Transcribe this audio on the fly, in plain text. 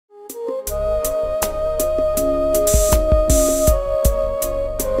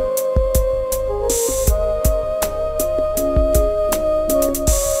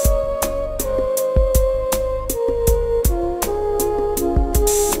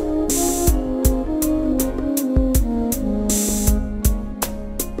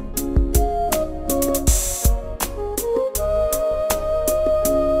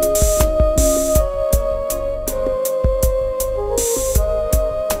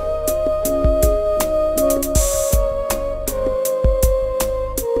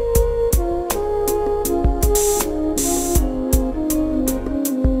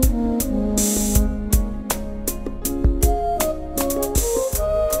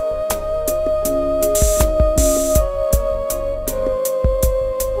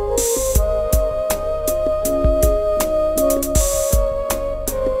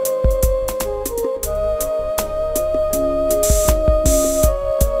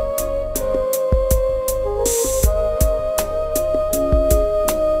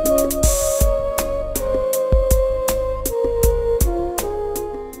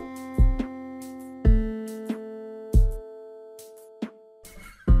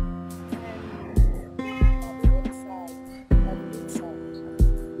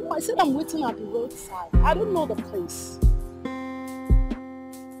said I'm waiting at the roadside. I don't know the place.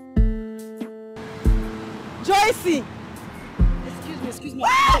 Joycey! Excuse me.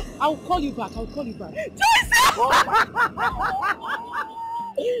 I'll call you back. Joycey!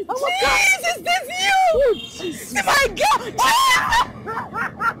 Oh my God, is this you? Oh, Jesus. Oh my God!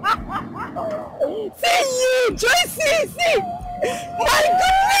 See you, Joycey! See! My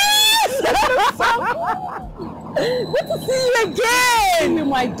goodness! Good to see you again! You,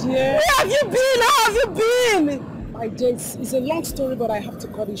 my dear. Where have you been? How have you been? My dear, it's a long story, but I have to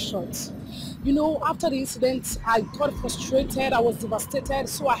cut it short. You know, after the incident, I got frustrated, I was devastated,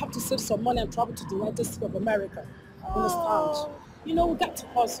 so I have to save some money and travel to the United States of America. Understand? You know, we got to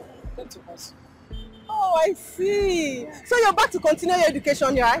hustle. Oh, I see. So you're back to continue your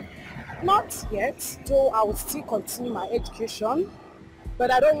education, right? Not yet, though I will still continue my education,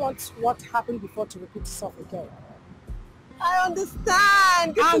 but I don't want what happened before to repeat itself again. I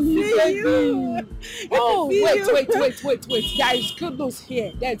understand. Good to see you. Oh, wait. There is good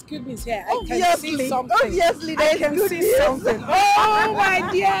news here. I can see something. Obviously, I there's can good see news. something. Oh, my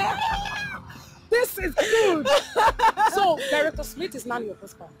dear. This is good. So, Director Smith is now your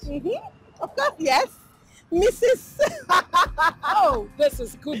husband. Of course, yes. Mrs. Oh, this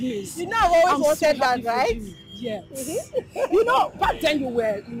is good news. You know, I've always wanted that, right? Yes. You know, back then you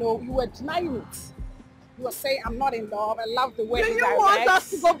were denying it. You were saying, I'm not in love. I love the way he directs. You want us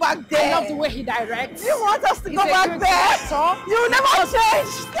to go back there? I love the way he directs. You want us to go back there? You never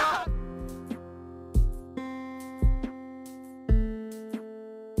change.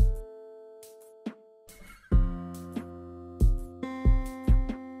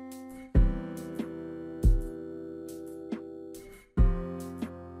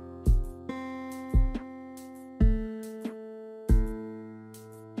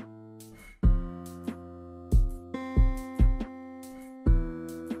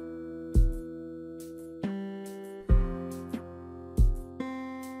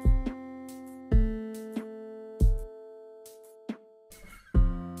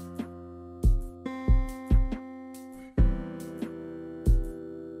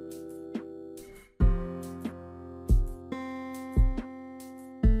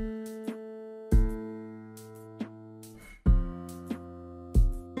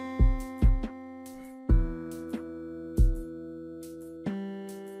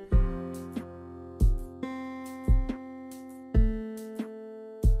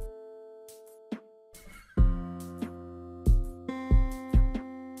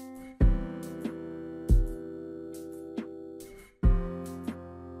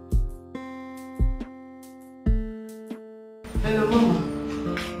 Hello,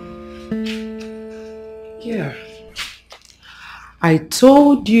 Mama. Yeah. I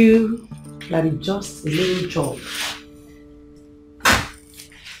told you that it's just a little job.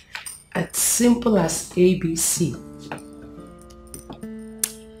 As simple as ABC.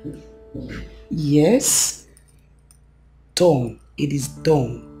 Yes. Done. It is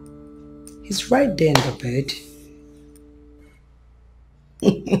done. He's right there in the bed.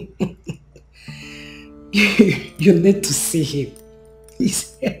 You need to see him.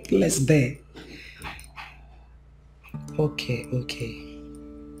 He's helpless there. Okay.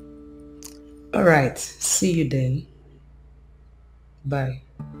 Alright, see you then. Bye.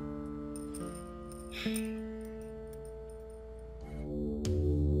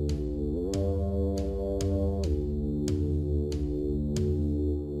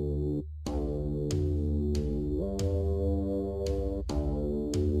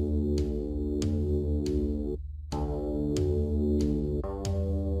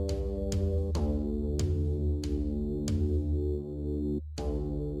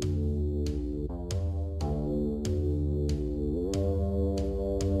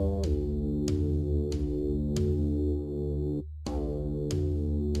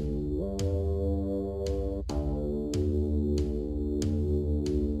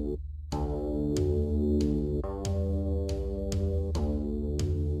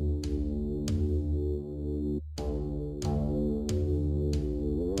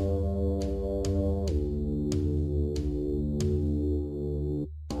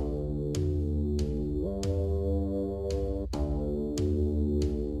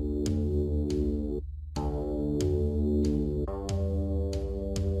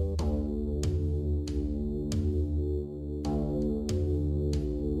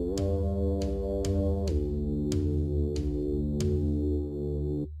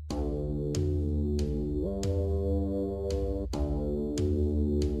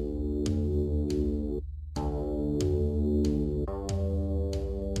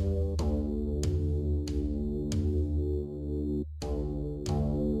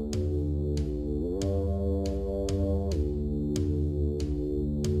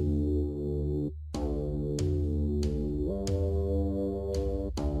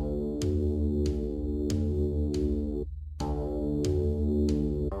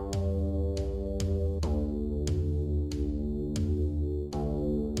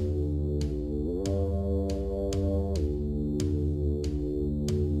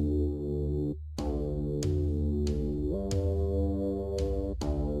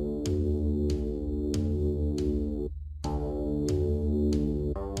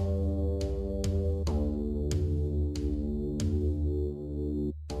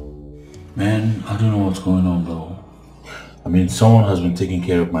 Man, I don't know what's going on though. I mean, someone has been taking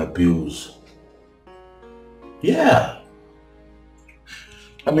care of my bills. Yeah.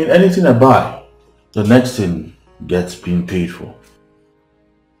 I mean, anything I buy, the next thing gets being paid for.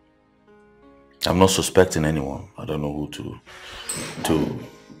 I'm not suspecting anyone. I don't know who to...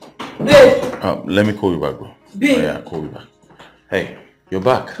 Babe! Let me call you back, bro. Babe! Oh, yeah, call you back. Hey, you're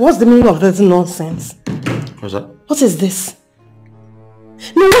back. What's the meaning of this nonsense? What's that? What is this?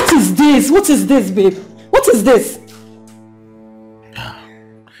 No, what is this? What is this, babe? What is this?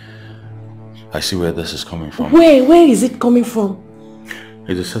 I see where this is coming from. Where is it coming from?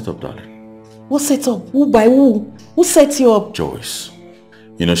 It's a setup, darling. What setup? Who by who? Who set you up? Joyce.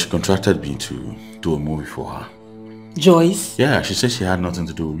 You know, she contracted me to do a movie for her. Joyce? Yeah, she said she had nothing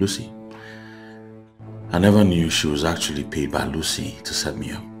to do with Lucy. I never knew she was actually paid by Lucy to set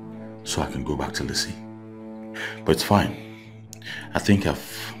me up, so I can go back to Lucy. But it's fine. I think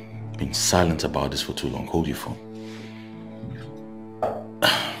I've been silent about this for too long. Hold your phone.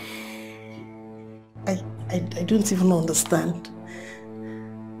 I don't even understand.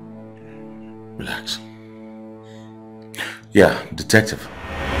 Relax. Yeah, detective.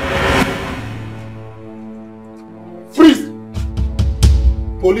 Freeze!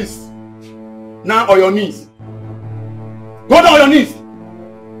 Police! Now on your knees. Go down on your knees!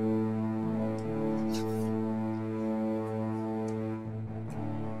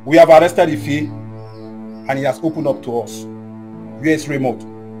 We have arrested Ife and he has opened up to us. Where is Raymond?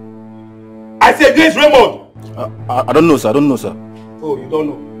 I said, where is Raymond? I don't know, sir. I don't know, sir. Oh, you don't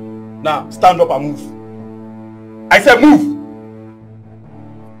know. Now, stand up and move. I said move!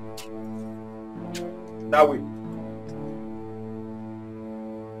 That way.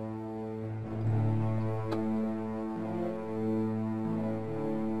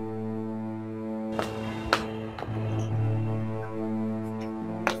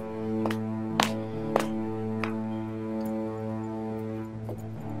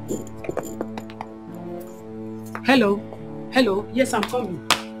 Hello. Hello. Yes, I'm coming.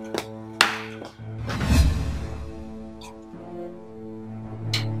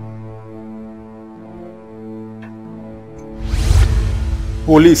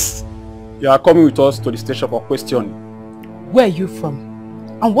 Police, you are coming with us to the station for questioning. Where are you from?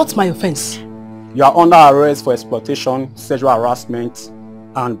 And what's my offense? You are under arrest for exploitation, sexual harassment,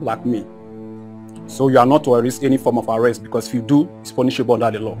 and blackmail. So you are not to risk any form of arrest because if you do, it's punishable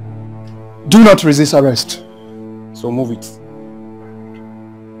under the law. Do not resist arrest. So move it.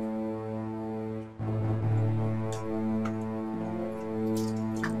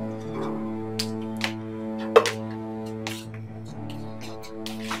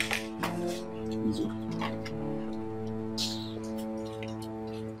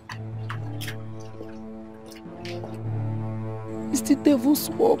 It's the devil's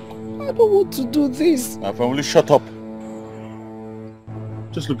work. I don't want to do this. My family, shut up.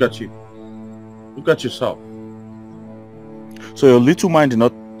 Just look at you. Look at yourself. So your little mind did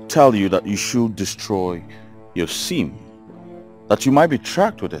not tell you that you should destroy your SIM, that you might be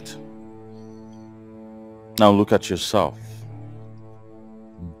tracked with it. Now look at yourself,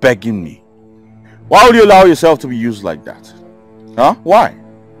 begging me. Why would you allow yourself to be used like that? Huh? Why?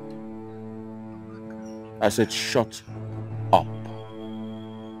 I said shut up.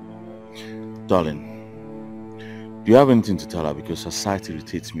 Darling, do you have anything to tell her because society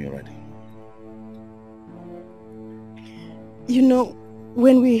irritates me already? You know,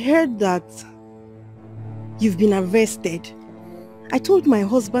 when we heard that you've been arrested, I told my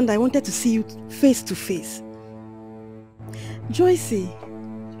husband I wanted to see you face to face. Joycey,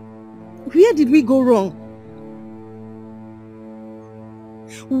 where did we go wrong?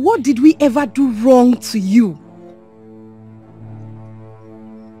 What did we ever do wrong to you?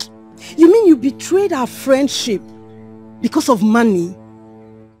 You mean you betrayed our friendship because of money?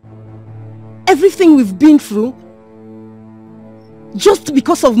 Everything we've been through? Just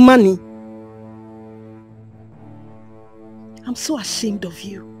because of money? I'm so ashamed of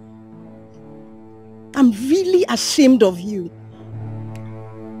you. I'm really ashamed of you.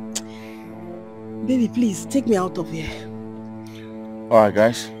 Baby, please, take me out of here. Alright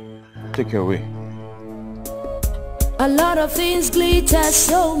guys, take your way. A lot of things glitter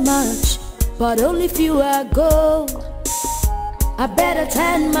so much, but only few are gold. I better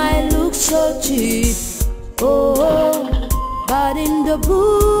tan my look so cheap. Oh, but in the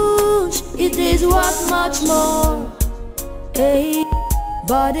bush it is worth much more. Hey,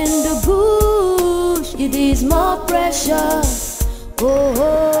 but in the bush it is more precious.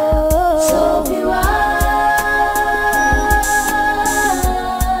 Oh, so be wise,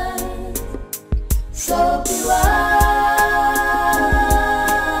 so be wise.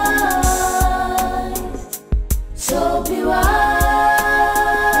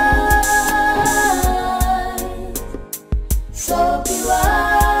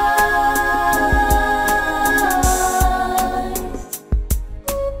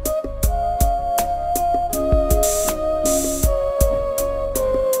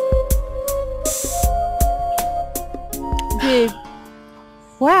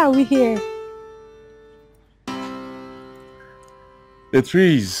 are we here? The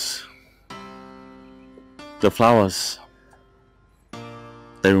trees, the flowers,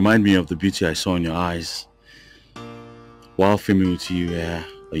 they remind me of the beauty I saw in your eyes while filming with you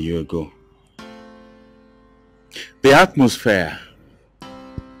a year ago. The atmosphere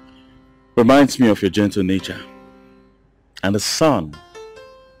reminds me of your gentle nature, and the sun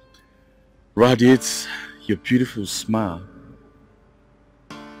radiates your beautiful smile.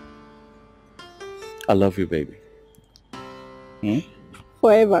 I love you, baby.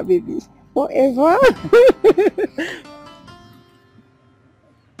 Forever, baby. Forever.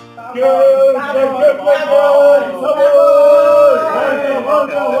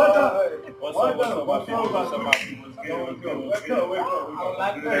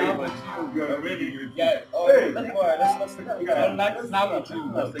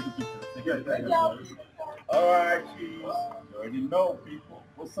 Alright, cheese. You already know, people.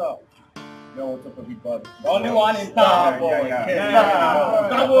 What's up? Yo, what's up, everybody? Only one in town, boy.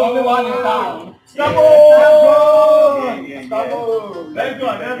 Only one in town. Stop! Let's go.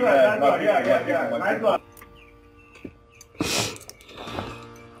 Yeah. Nice one.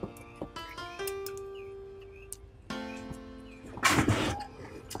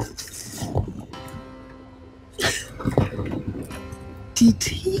 Did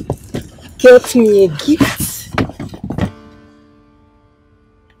he get me a gift?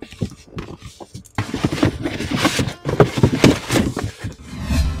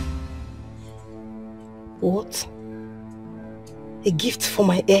 What? A gift for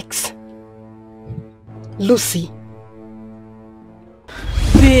my ex? Lucy?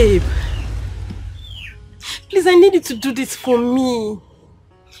 Babe, please, I need you to do this for me.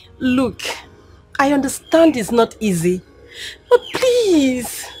 Look, I understand it's not easy, but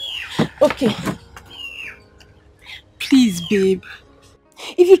please. Okay. Please, babe.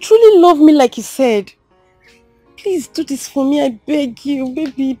 If you truly love me like you said, please do this for me, I beg you,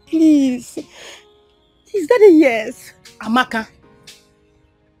 baby, please. Is that a yes? Amaka,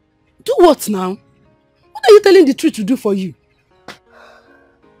 do what now? What are you telling the truth to do for you?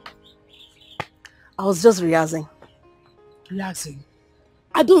 I was just rehearsing. Rehearsing?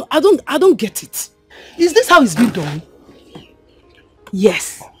 I don't get it. Is this how it's been done?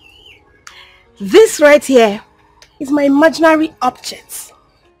 Yes. This right here is my imaginary object.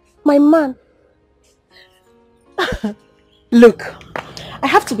 My man. Look, I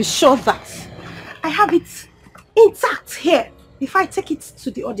have to be sure that I have it intact here if I take it to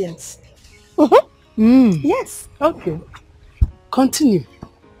the audience. Yes. Okay. Continue.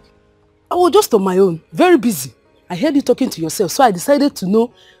 I was just on my own, very busy. I heard you talking to yourself, so I decided to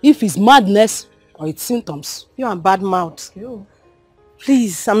know if it's madness or it's symptoms. You are bad mouth.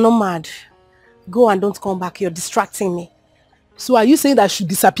 Please, I'm not mad. Go and don't come back. You're distracting me. So are you saying that I should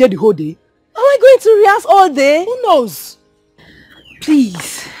disappear the whole day? Am I going to rehearse all day? Who knows?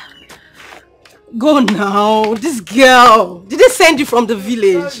 Please. Go now. This girl. Did they send you from the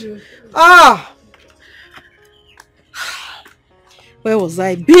village? Ah. Where was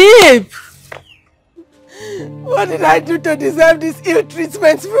I? Babe! What did I do to deserve this ill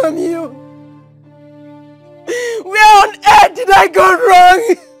treatment from you? Where on earth did I go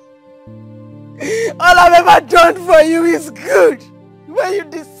wrong? All I've ever done for you is good. When you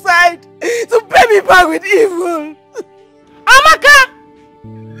decide to pay me back with evil. Amaka!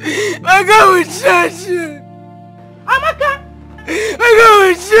 My God will judge you. Amaka! My God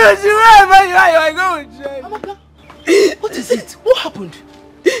will judge you. Wherever you are, my God will judge you. Amaka! What is it? What happened?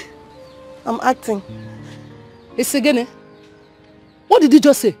 I'm acting. It's again, eh? What did you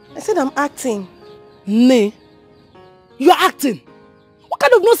just say? I said I'm acting. Nay. You're acting? What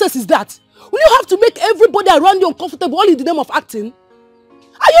kind of nonsense is that? Will you have to make everybody around you uncomfortable all in the name of acting?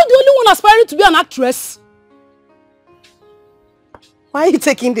 Are you the only one aspiring to be an actress? Why are you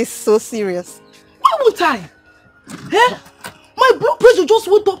taking this so serious? Why would I? Eh? My blood pressure just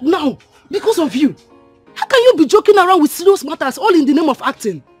went up now because of you. How can you be joking around with serious matters all in the name of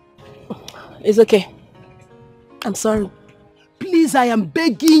acting? It's okay. I'm sorry. Please, I am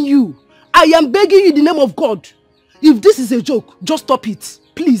begging you. I am begging you in the name of God. If this is a joke, just stop it.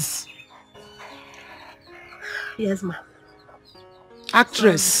 Please. Yes, ma.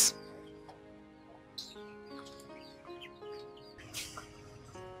 Actress.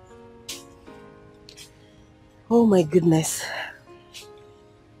 Oh my goodness.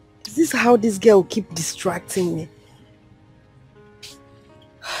 Is this how this girl will keep distracting me?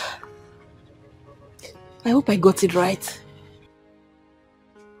 I hope I got it right.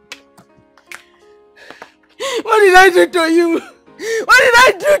 What did I do to you? What did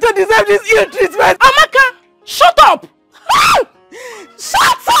I do to deserve this ill treatment? Amaka! Shut up!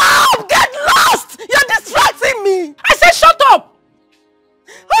 Shut up! Get lost! You're distracting me! I said shut up!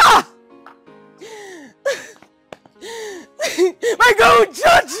 Ah! My God will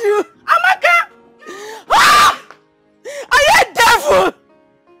judge you! Amaka! Ah! Are you a devil?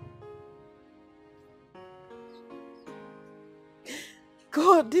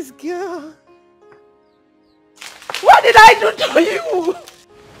 God, this girl. What did I do to you?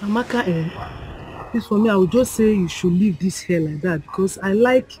 Amaka, this for me, I would just say you should leave this hair like that because I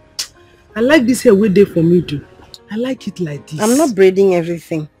like this hair way there for me too. I like it like this. I'm not braiding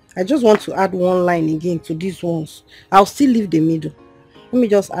everything. I just want to add one line again to these ones. I'll still leave the middle. Let me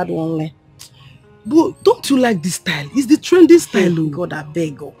just add one line. But don't you like this style? It's the trendy style. Oh God, I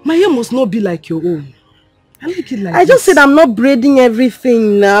beg. Oh. My hair must not be like your own. I like it like I just said I'm not braiding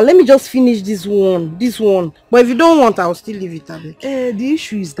everything now. Let me just finish this one. But if you don't want, I'll still leave it a bit. The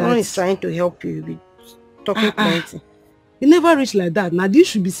issue is that... Someone is trying to help you with talking plenty. You never reach like that. Now this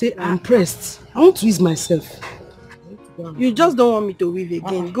should be say I'm pressed. I want to ease myself. You just don't want me to weave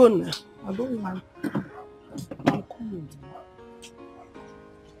again. Go now. I don't want. I'm coming.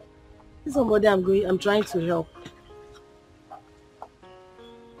 This somebody I'm trying to help.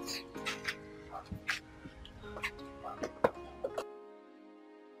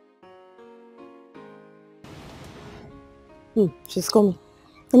 She's coming.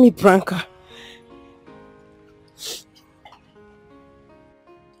 Let me prank her.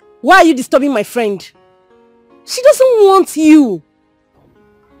 Why are you disturbing my friend? She doesn't want you.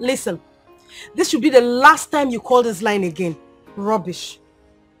 Listen, this should be the last time you call this line again. Rubbish.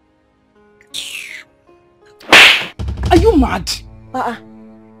 Are you mad?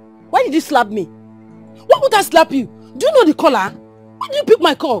 Why did you slap me? Why would I slap you? Do you know the caller? Why did you pick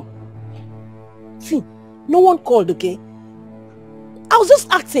my call? See, no one called, okay? I was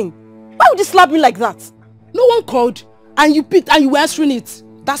just acting. Why would you slap me like that? No one called and you picked and you were answering it.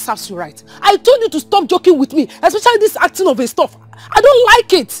 That serves you right. I told you to stop joking with me, especially this acting of a stuff. I don't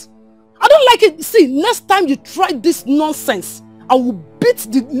like it. I don't like it. See, next time you try this nonsense, I will beat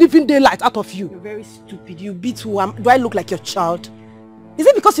the living daylight out of you. You're very stupid. You beat who? Do I look like your child? Is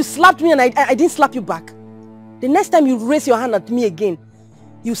it because you slapped me and I didn't slap you back? The next time you raise your hand at me again,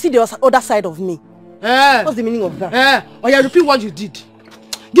 you see the other side of me. What's the meaning of that? Oh yeah, repeat what you did.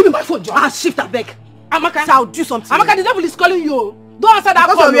 Give me my phone, John. Shift that back. Amaka, so I'll do something. Amaka, the devil is calling you. Don't answer that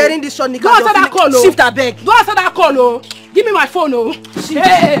call. Because you're wearing this short knicker. Don't answer that call. Shift that back. Don't answer that call. Oh. Give me my phone. Oh.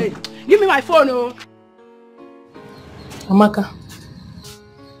 Hey, give me my phone. Oh. Amaka,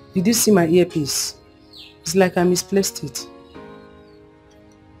 did you see my earpiece? It's like I misplaced it.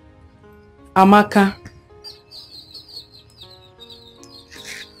 Amaka.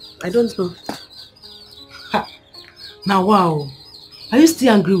 I don't know. Ha. Now wow. Are you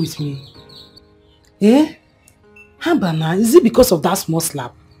still angry with me? Eh? Hambana, is it because of that small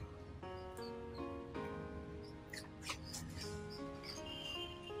slap?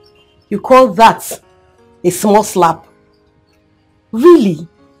 You call that a small slap? Really?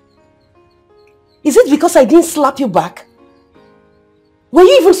 Is it because I didn't slap you back? Were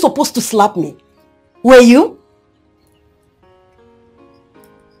you even supposed to slap me? Were you?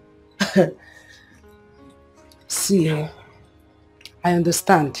 See, I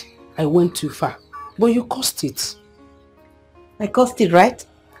understand I went too far, but you caused it. I caused it, right?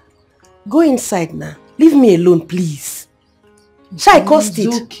 Go inside now. Leave me alone, please. Shall I caused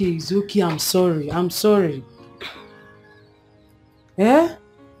it? It's okay, I'm sorry. Eh?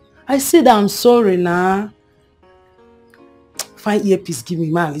 I said I'm sorry now. Find earpiece, give me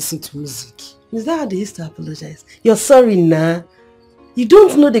man, listen to music. Is that how they used to apologize? You're sorry now. You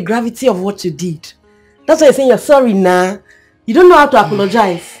don't know the gravity of what you did. That's why you're saying you're sorry now. You don't know how to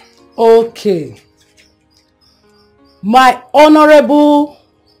apologize. Okay. My honorable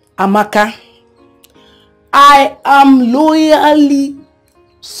Amaka, I am loyally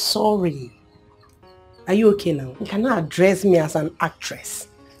sorry. Are you okay now? You cannot address me as an actress.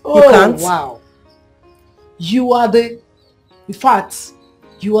 Oh, you can't. Wow. You are the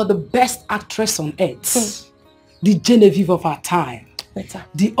best actress on earth. The Genevieve of our time. Better.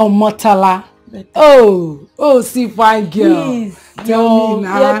 The Omotala. Better. Oh, see, fine girl. Please. Tell me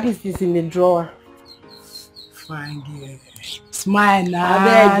now. Earpiece is in the drawer. Fine girl. Smile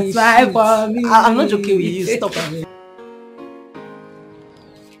now. Smile for me. I'm not joking with you. Stop it.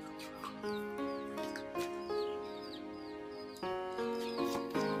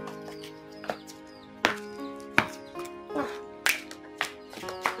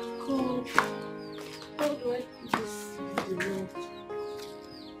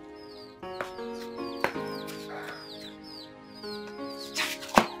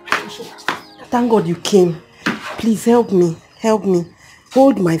 Thank God you came. Please help me. Help me.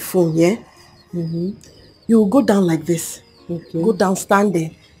 hold my phone, yeah? You will go down like this. Okay. Go down, stand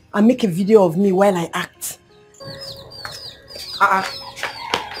there, and make a video of me while I act.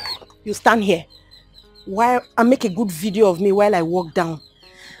 You stand here and make a good video of me while I walk down.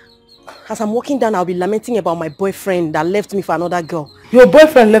 As I'm walking down, I'll be lamenting about my boyfriend that left me for another girl. Your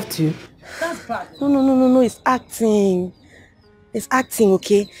boyfriend left you? That's bad. No, it's acting. It's acting,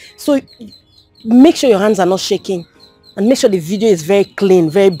 okay? So make sure your hands are not shaking. And make sure the video is very clean,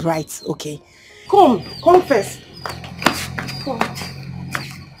 very bright, okay? Come first. Come.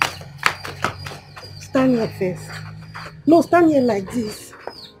 Stand here first. No, stand here like this.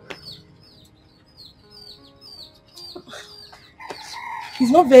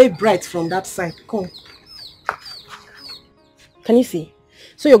 It's not very bright from that side. Come. Can you see?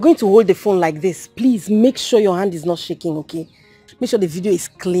 So you're going to hold the phone like this. Please make sure your hand is not shaking, okay? Make sure the video is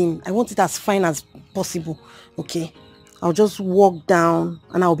clean. I want it as fine as possible, okay? I'll just walk down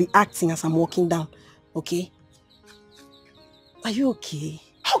and I'll be acting as I'm walking down, okay? Are you okay?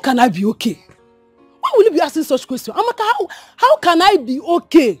 How can I be okay? Why will you be asking such questions? Amaka, how can I be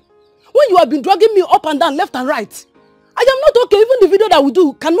okay? When you have been dragging me up and down, left and right. I am not okay. Even the video that we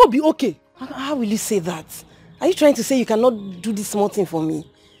do cannot be okay. How will you say that? Are you trying to say you cannot do this small thing for me?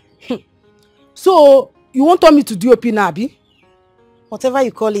 So, you want me to do OP now, Abi? Whatever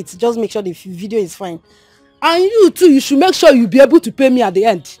you call it, just make sure the video is fine. And you too, you should make sure you'll be able to pay me at the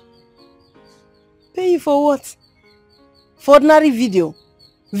end. Pay you for what? For ordinary video?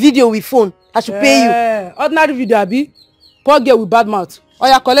 Video with phone. I should pay you. Ordinary video, Abi. Poor girl with bad mouth. Oh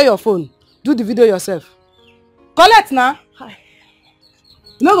yeah, collect your phone. Do the video yourself. Collect now. Hi.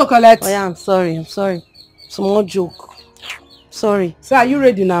 No go collect. Oh yeah, I'm sorry. Small joke. Sorry. So are you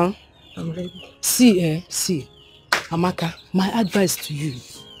ready now? I'm ready. See. Amaka, my advice to you,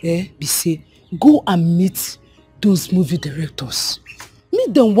 be say, go and meet those movie directors.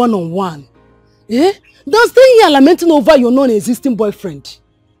 Meet them one-on-one. Don't stay here lamenting over your non-existing boyfriend.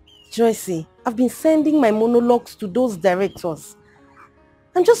 Joycey, I've been sending my monologues to those directors.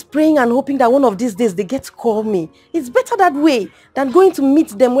 I'm just praying and hoping that one of these days they get to call me. It's better that way than going to meet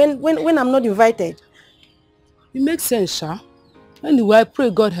them when I'm not invited. It makes sense, Sha. Anyway, I pray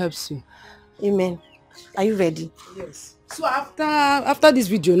God helps you. Amen. Are you ready? Yes. So after this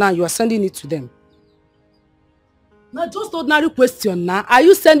video now, you are sending it to them. Now just ordinary question now. Are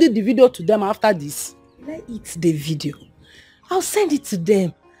you sending the video to them after this? Will I eat the video? I'll send it to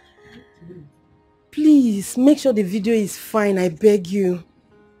them. Please, make sure the video is fine, I beg you.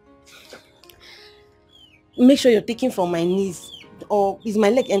 Make sure you're taking from my knees. Or is my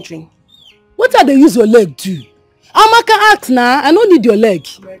leg entering? What are they use your leg do? Amaka, act now. I don't need your leg.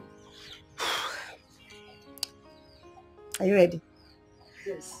 Are you ready?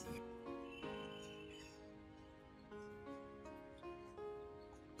 Yes.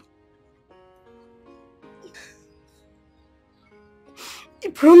 He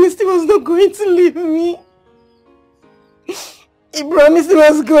promised he was not going to leave me. He promised he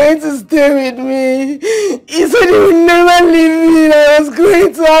was going to stay with me. He said he would never leave me and I was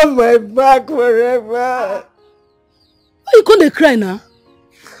going to have my back forever. Why you gonna cry now?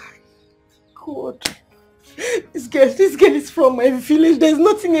 God. This girl is from my village. There's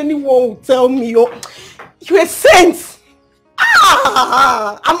nothing anyone will tell me. You're a saint.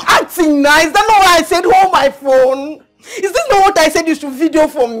 I'm acting nice. Is that not why I said hold my phone? Is this not what I said you should video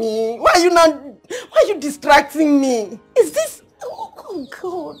for me? Why are you distracting me? Is this... Oh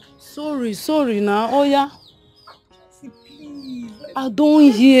God. Sorry now. Oh yeah. Please. I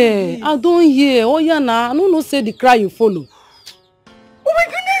don't hear. Oh yeah now. I don't know say the cry you follow. Oh my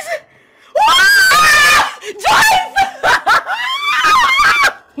goodness. Ah! Joyce!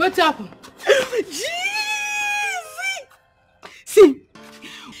 What happened? See,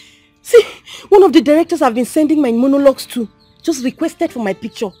 one of the directors I've been sending my monologues to just requested for my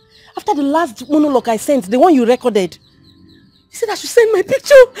picture. After the last monologue I sent, the one you recorded, he said I should send my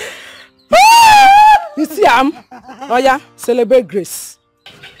picture. You see, oh yeah, celebrate grace.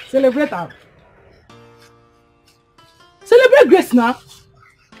 Celebrate her. Celebrate grace now.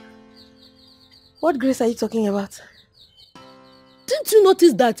 What grace are you talking about? Didn't you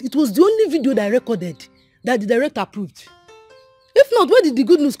notice that it was the only video that I recorded that the director approved? If not, where did the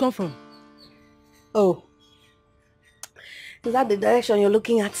good news come from? Oh. Is that the direction you're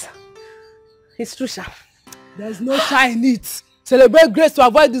looking at? It's true, Sha. There's no shy in it. Celebrate grace to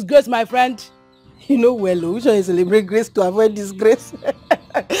avoid disgrace, my friend. You know well, which one is celebrate grace to avoid disgrace?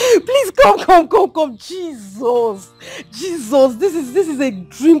 Please come. Jesus. This is a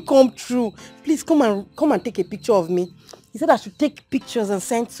dream come true. Please come and take a picture of me. He said I should take pictures and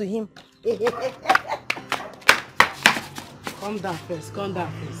send to him. Calm down first, calm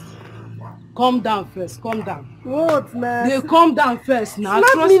down first. Calm down first, calm down. What, man? They calm down first now.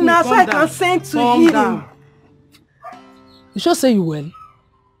 Slap Trust me now so I down. can send to Calm him. down. You sure say you well?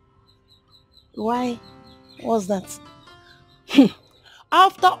 Why? What's that?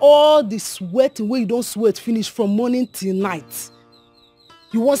 After all the sweating where you don't sweat finish from morning till night,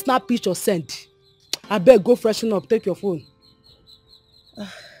 you won't snap picture send. I beg go freshen up, take your phone.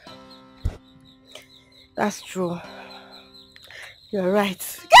 That's true. You're right.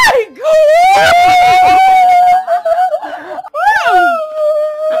 Gotta go!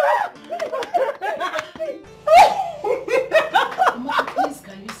 Please,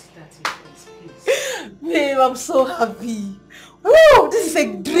 can you sit at your place, please? Babe, I'm so happy. Woo! This is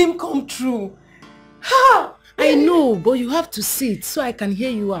a dream come true. Ha! I know, but you have to sit so I can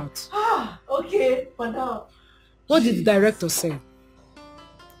hear you out. Okay, for now. What did the director say?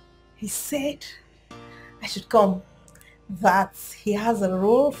 He said I should come. That he has a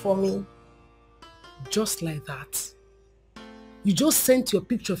role for me. Just like that. You just sent your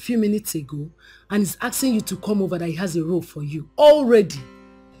picture a few minutes ago and he's asking you to come over that he has a role for you. Already.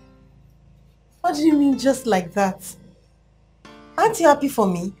 What do you mean just like that? Aren't you happy for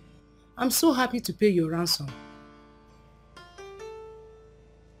me? I'm so happy to pay your ransom.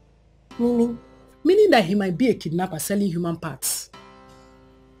 Meaning? Meaning that he might be a kidnapper selling human parts.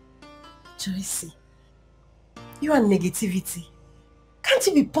 Joycey, you are negativity. Can't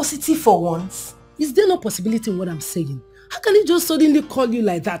you be positive for once? Is there no possibility in what I'm saying? How can he just suddenly call you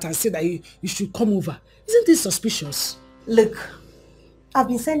like that and say that you should come over? Isn't this suspicious? Look, I've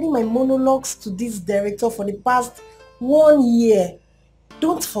been sending my monologues to this director for the past 1 year.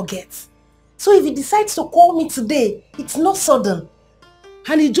 Don't forget. So if he decides to call me today, it's not sudden.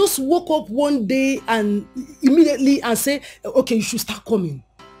 And he just woke up one day and immediately and say, okay, you should start coming.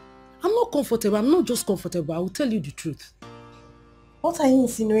 I'm not comfortable. I'm not just comfortable. I will tell you the truth. What are you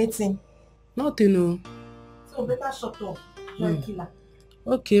insinuating? Nothing, no. So better shut up. You're a killer.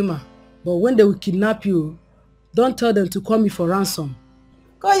 Okay, ma. But when they will kidnap you, don't tell them to call me for ransom.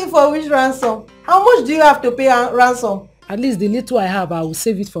 Call you for which ransom? How much do you have to pay ransom? At least the little I have, I will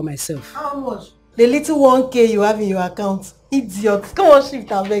save it for myself. How much? The little 1K you have in your account. Idiot. Come on,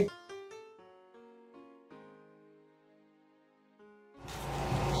 shift and beg.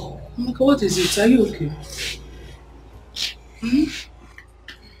 What is it? Are you okay?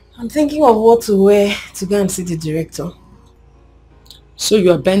 I'm thinking of what to wear to go and see the director. So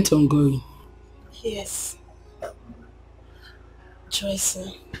you are bent on going? Yes.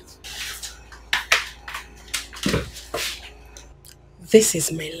 Joycey. This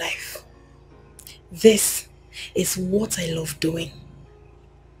is my life. This is what I love doing.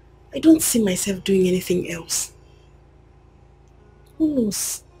 I don't see myself doing anything else. Who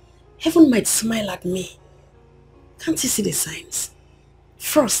knows? Heaven might smile at me. Can't you see the signs?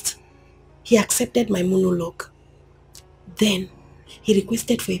 First, he accepted my monologue. Then, he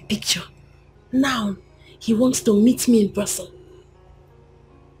requested for a picture. Now, he wants to meet me in person.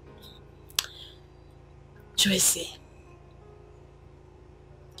 Joycey,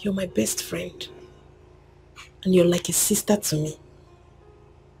 you're my best friend. And you're like a sister to me.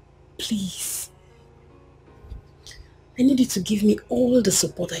 Please. I need you to give me all the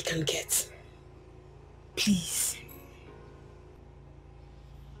support I can get. Please.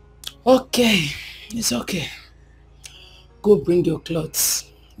 Okay, it's okay. Go bring your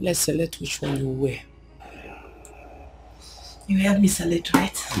clothes. Let's select which one you wear. You help me select,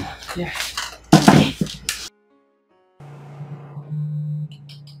 right? Yeah.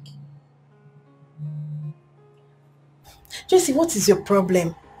 Joycey, what is your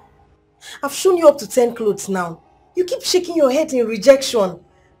problem? I've shown you up to 10 clothes now. You keep shaking your head in rejection.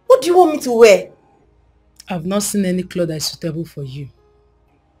 What do you want me to wear? I've not seen any clothes that is suitable for you.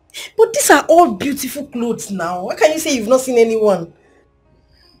 But these are all beautiful clothes now. Why can't you say you've not seen anyone?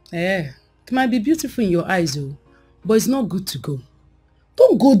 It might be beautiful in your eyes, though, but it's not good to go.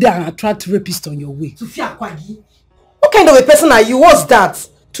 Don't go there and attract rapists on your way. Tufia Kwagi. What kind of a person are you? What's that?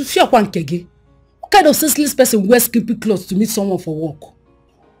 Tufia Kwankege. What kind of senseless person wears skimpy clothes to meet someone for work?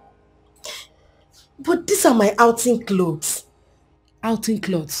 But these are my outing clothes. Outing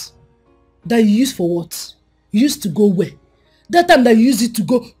clothes? That you use for what? You used to go where? That time that you used it to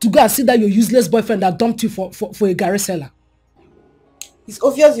go and see that your useless boyfriend that dumped you for a garage seller. It's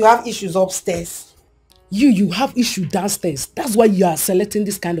obvious you have issues upstairs. You have issues downstairs. That's why you are selecting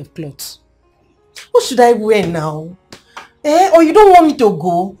this kind of clothes. What should I wear now? Or you don't want me to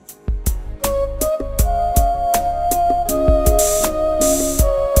go?